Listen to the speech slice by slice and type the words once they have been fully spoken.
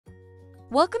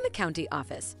Welcome to County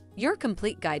Office, your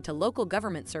complete guide to local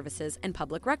government services and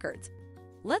public records.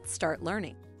 Let's start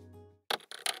learning.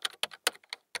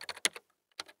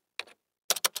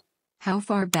 How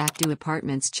far back do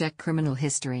apartments check criminal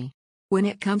history? When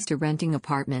it comes to renting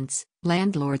apartments,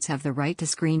 landlords have the right to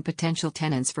screen potential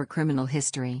tenants for criminal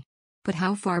history. But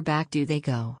how far back do they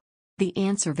go? The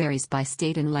answer varies by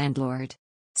state and landlord.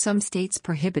 Some states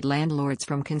prohibit landlords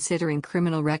from considering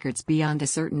criminal records beyond a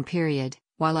certain period,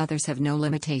 while others have no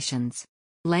limitations.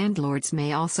 Landlords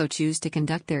may also choose to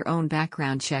conduct their own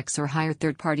background checks or hire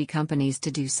third-party companies to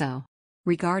do so.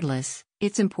 Regardless,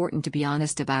 it's important to be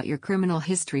honest about your criminal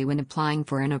history when applying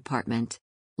for an apartment.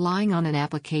 Lying on an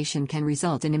application can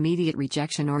result in immediate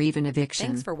rejection or even eviction.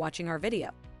 Thanks for watching our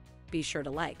video. Be sure to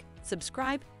like,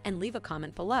 subscribe, and leave a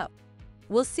comment below.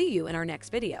 We'll see you in our next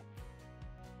video.